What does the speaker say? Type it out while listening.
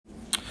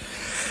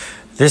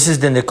This is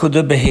the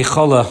Nekuda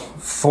Behichola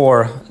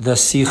for the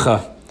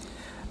Sicha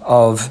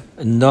of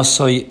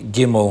Naso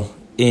Gimel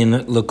in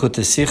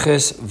Likutei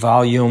Sichos,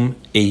 volume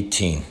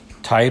 18,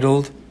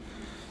 titled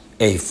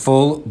A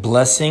Full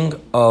Blessing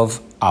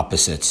of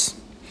Opposites.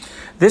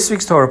 This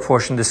week's Torah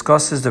portion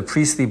discusses the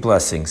priestly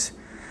blessings.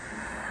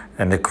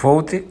 And the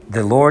quote,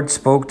 the Lord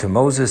spoke to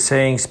Moses,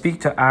 saying,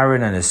 "Speak to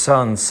Aaron and his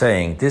sons,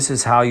 saying, this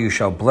is how you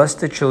shall bless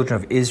the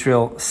children of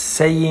Israel,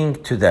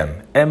 saying to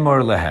them,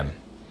 Emor lehem."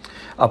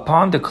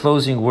 Upon the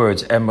closing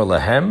words, Emor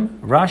lehem,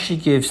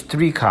 Rashi gives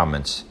three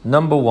comments.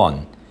 Number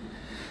one,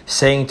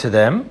 saying to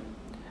them,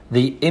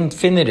 the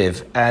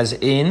infinitive as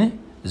in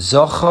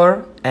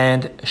Zochar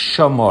and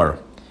Shamor.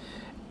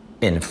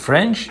 In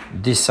French,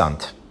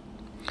 descent.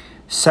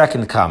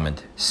 Second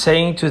comment,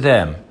 saying to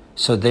them,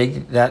 so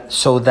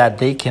that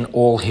they can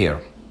all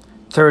hear.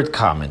 Third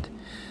comment,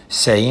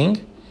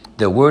 saying,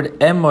 the word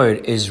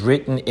Emor is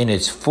written in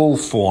its full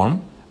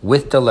form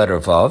with the letter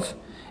Vav,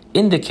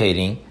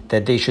 indicating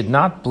that they should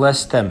not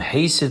bless them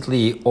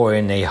hastily or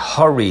in a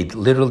hurried,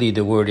 literally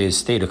the word is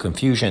state of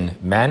confusion,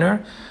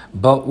 manner,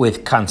 but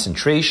with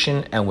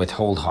concentration and with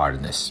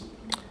wholeheartedness.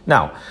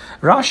 Now,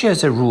 Rashi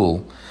has a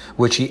rule,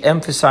 which he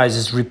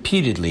emphasizes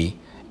repeatedly,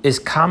 is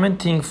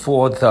commenting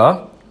for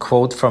the,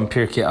 quote from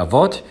Pirkei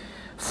Avot,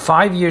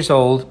 5 years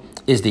old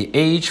is the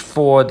age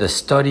for the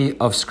study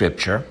of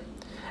Scripture,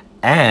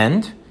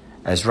 and,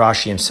 as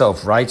Rashi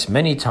himself writes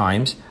many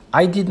times,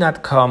 I did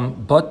not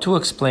come but to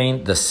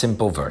explain the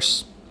simple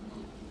verse.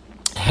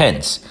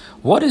 Hence,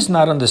 what is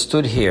not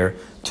understood here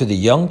to the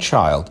young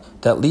child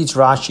that leads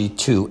Rashi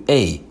to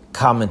A,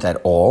 comment at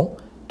all,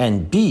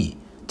 and B,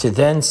 to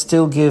then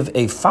still give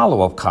a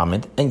follow-up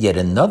comment and yet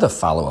another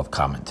follow-up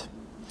comment.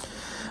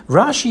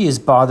 Rashi is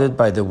bothered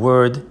by the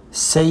word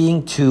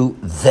saying to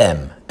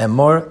them,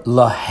 Emor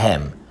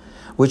lahem,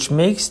 which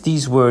makes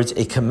these words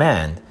a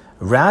command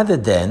rather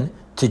than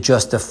to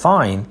just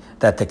define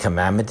that the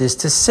commandment is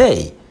to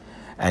say.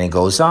 And it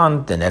goes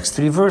on the next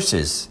three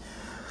verses.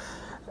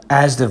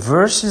 As the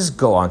verses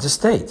go on to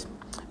state,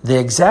 the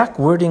exact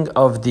wording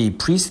of the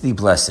priestly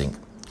blessing.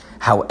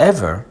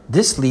 However,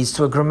 this leads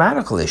to a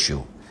grammatical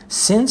issue.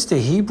 Since the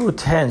Hebrew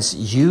tense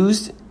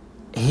used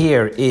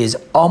here is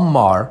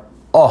Amar,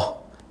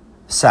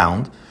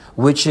 sound,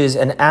 which is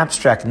an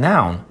abstract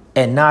noun,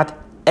 and not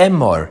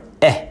Emor,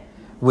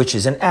 which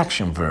is an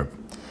action verb.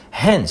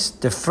 Hence,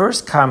 the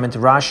first comment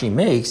Rashi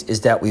makes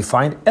is that we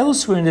find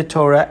elsewhere in the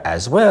Torah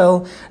as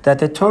well that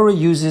the Torah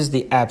uses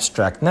the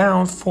abstract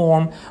noun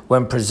form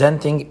when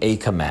presenting a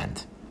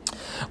command.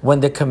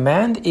 When the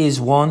command is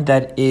one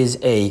that is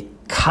a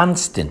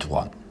constant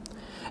one.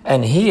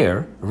 And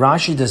here,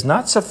 Rashi does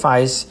not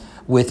suffice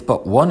with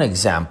but one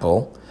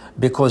example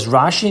because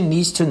Rashi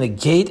needs to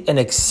negate an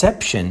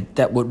exception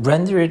that would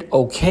render it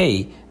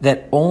okay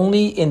that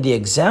only in the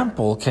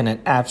example can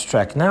an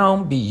abstract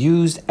noun be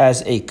used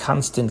as a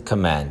constant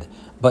command,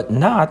 but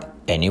not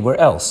anywhere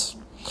else.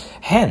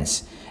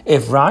 Hence,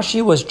 if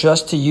Rashi was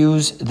just to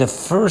use the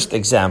first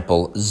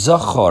example,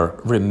 Zachar,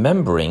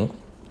 remembering,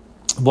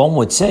 one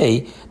would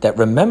say that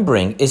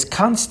remembering is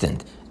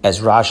constant,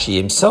 as Rashi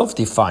himself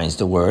defines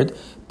the word,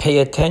 pay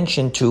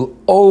attention to,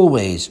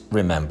 always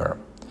remember.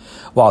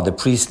 While the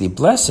priestly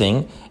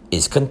blessing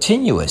is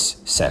continuous,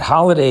 set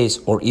holidays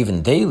or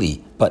even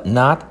daily, but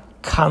not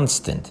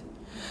constant.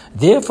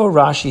 Therefore,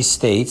 Rashi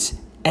states,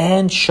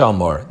 and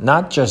Shamor,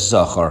 not just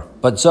Zachar,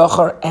 but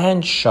Zachar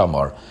and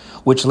Shamor,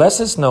 which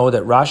lets us know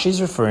that Rashi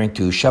is referring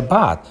to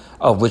Shabbat,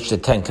 of which the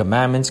Ten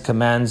Commandments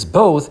commands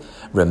both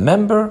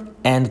remember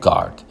and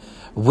guard,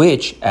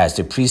 which, as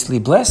the priestly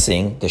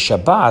blessing, the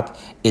Shabbat,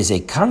 is a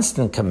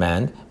constant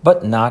command,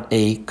 but not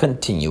a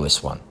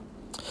continuous one.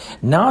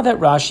 Now that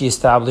Rashi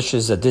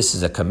establishes that this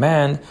is a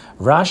command,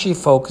 Rashi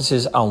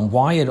focuses on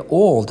why at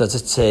all does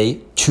it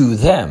say to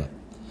them,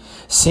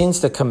 since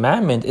the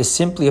commandment is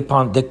simply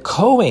upon the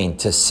Kohen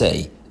to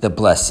say the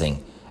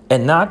blessing,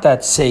 and not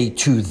that say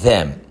to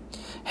them.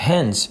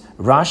 Hence,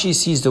 Rashi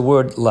sees the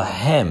word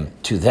lahem,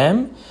 to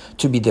them,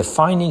 to be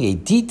defining a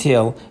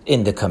detail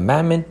in the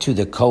commandment to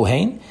the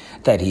Kohen,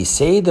 that he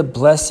say the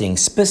blessing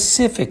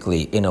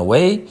specifically in a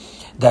way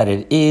that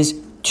it is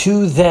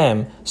to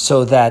them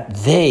so that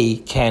they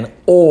can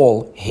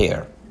all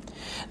hear.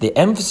 The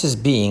emphasis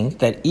being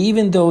that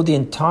even though the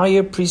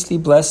entire priestly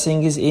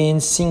blessing is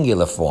in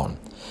singular form,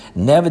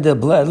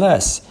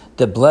 nevertheless,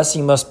 the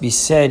blessing must be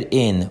said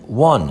in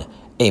 1,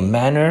 a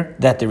manner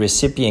that the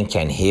recipient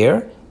can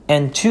hear,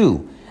 and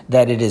 2,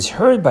 that it is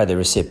heard by the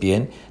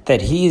recipient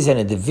that he is an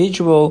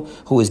individual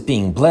who is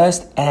being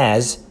blessed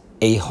as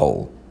a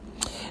whole.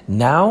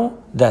 Now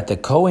that the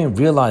Kohen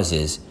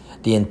realizes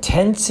the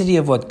intensity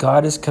of what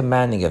God is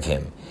commanding of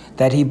him,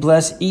 that he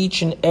bless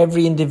each and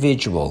every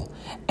individual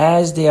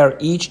as they are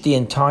each the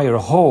entire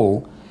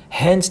whole,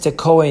 hence the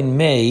Kohen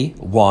may,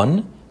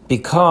 1,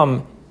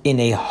 become in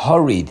a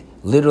hurried,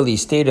 literally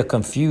state of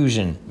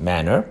confusion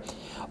manner,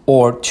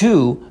 or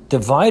 2,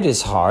 divide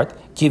his heart,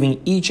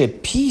 giving each a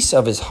piece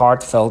of his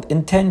heartfelt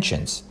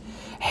intentions.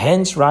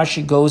 Hence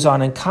Rashi goes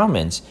on and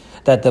comments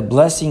that the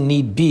blessing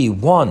need be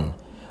 1,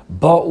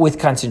 but with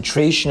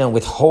concentration and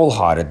with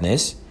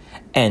wholeheartedness.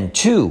 And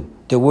 2,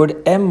 the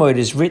word emod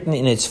is written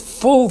in its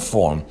full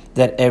form,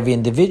 that every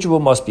individual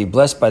must be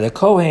blessed by the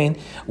Kohen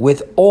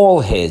with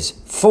all his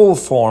full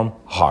form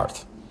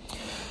heart.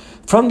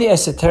 From the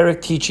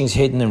esoteric teachings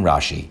hidden in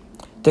Rashi,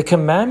 the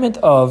commandment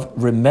of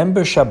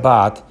remember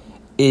Shabbat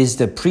is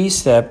the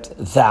precept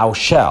thou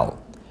shall,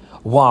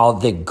 while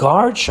the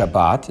guard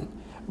Shabbat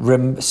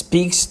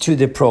speaks to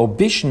the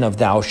prohibition of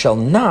thou shall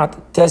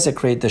not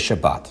desecrate the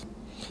Shabbat.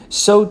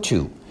 So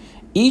too,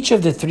 each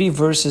of the 3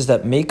 verses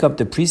that make up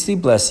the priestly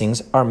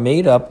blessings are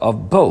made up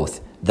of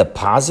both the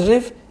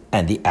positive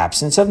and the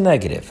absence of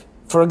negative.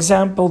 For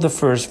example, the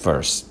first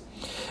verse,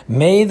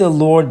 may the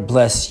Lord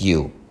bless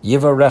you,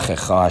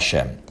 Yivarechecha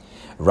Hashem.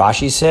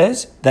 Rashi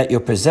says that your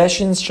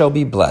possessions shall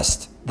be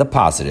blessed, the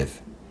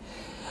positive.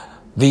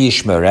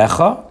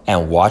 V'yishmerecha,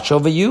 and watch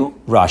over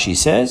you. Rashi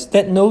says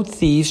that no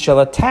thieves shall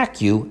attack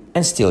you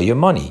and steal your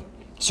money.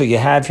 So you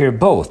have here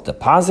both the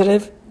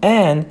positive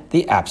and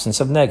the absence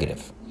of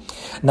negative.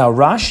 Now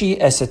Rashi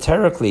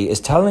esoterically is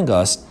telling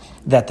us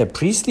that the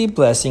priestly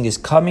blessing is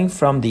coming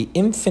from the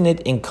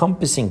infinite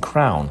encompassing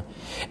crown,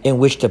 in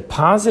which the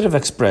positive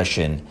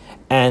expression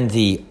and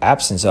the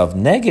absence of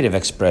negative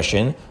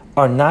expression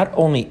are not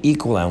only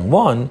equal and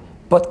one,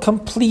 but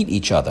complete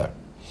each other.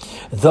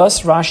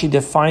 Thus, Rashi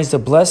defines the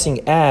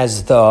blessing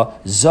as the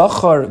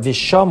Zachar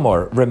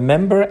Vishamor,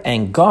 remember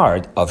and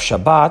guard of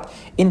Shabbat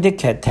in the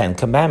 10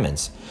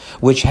 Commandments,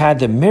 which had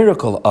the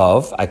miracle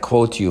of, I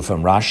quote to you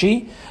from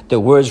Rashi, the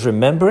words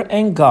remember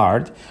and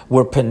guard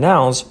were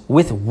pronounced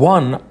with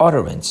one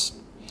utterance.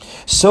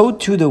 So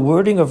too the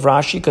wording of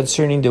Rashi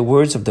concerning the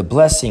words of the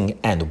blessing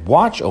and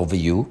watch over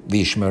you,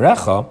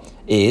 Vishmerecha,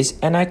 is,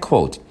 and I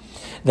quote,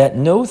 that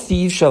no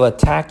thief shall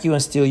attack you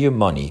and steal your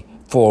money.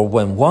 For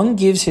when one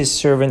gives his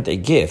servant a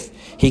gift,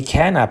 he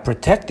cannot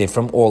protect it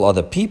from all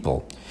other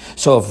people.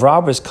 So if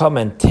robbers come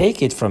and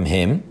take it from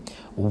him,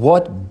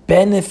 what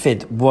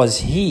benefit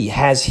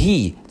has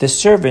he, the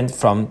servant,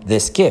 from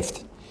this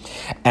gift?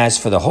 As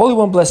for the Holy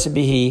One, blessed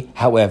be he,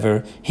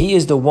 however, he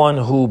is the one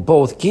who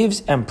both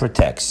gives and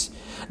protects.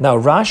 Now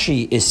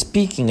Rashi is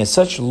speaking in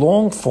such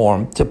long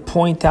form to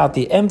point out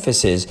the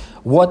emphasis,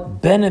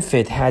 what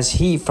benefit has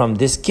he from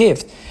this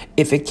gift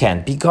if it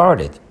can't be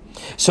guarded?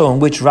 So in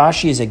which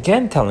Rashi is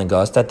again telling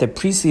us that the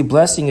priestly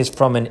blessing is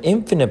from an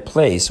infinite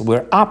place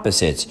where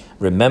opposites,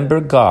 remember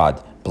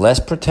God,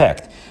 bless,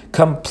 protect,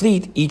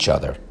 complete each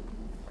other.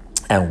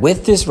 And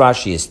with this,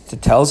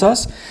 Rashi tells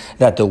us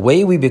that the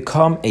way we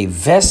become a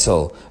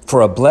vessel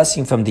for a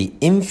blessing from the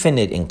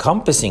infinite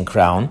encompassing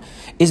crown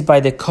is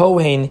by the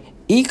Kohen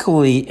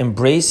equally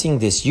embracing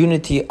this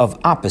unity of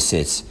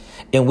opposites,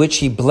 in which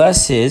he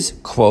blesses,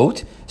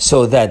 quote,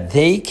 so that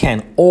they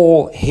can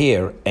all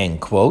hear, end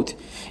quote,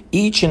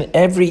 each and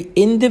every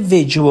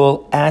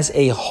individual as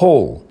a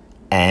whole,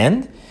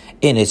 and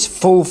in its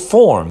full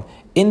form,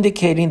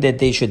 indicating that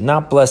they should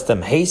not bless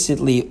them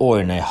hastily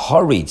or in a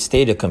hurried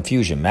state of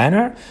confusion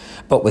manner,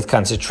 but with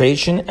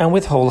concentration and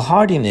with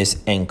wholeheartedness,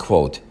 end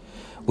quote,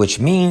 which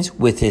means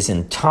with his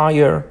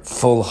entire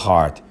full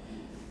heart,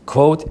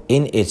 quote,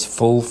 in its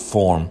full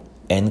form,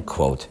 end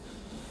quote.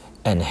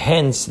 And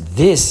hence,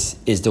 this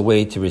is the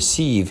way to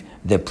receive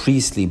the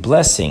priestly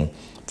blessing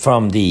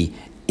from the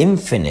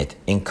infinite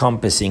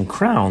encompassing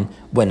crown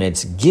when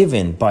it's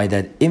given by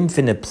that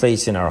infinite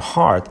place in our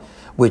heart,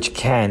 which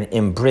can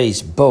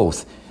embrace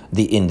both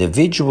the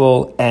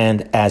individual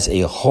and as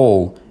a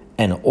whole,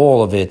 and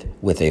all of it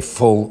with a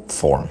full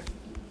form.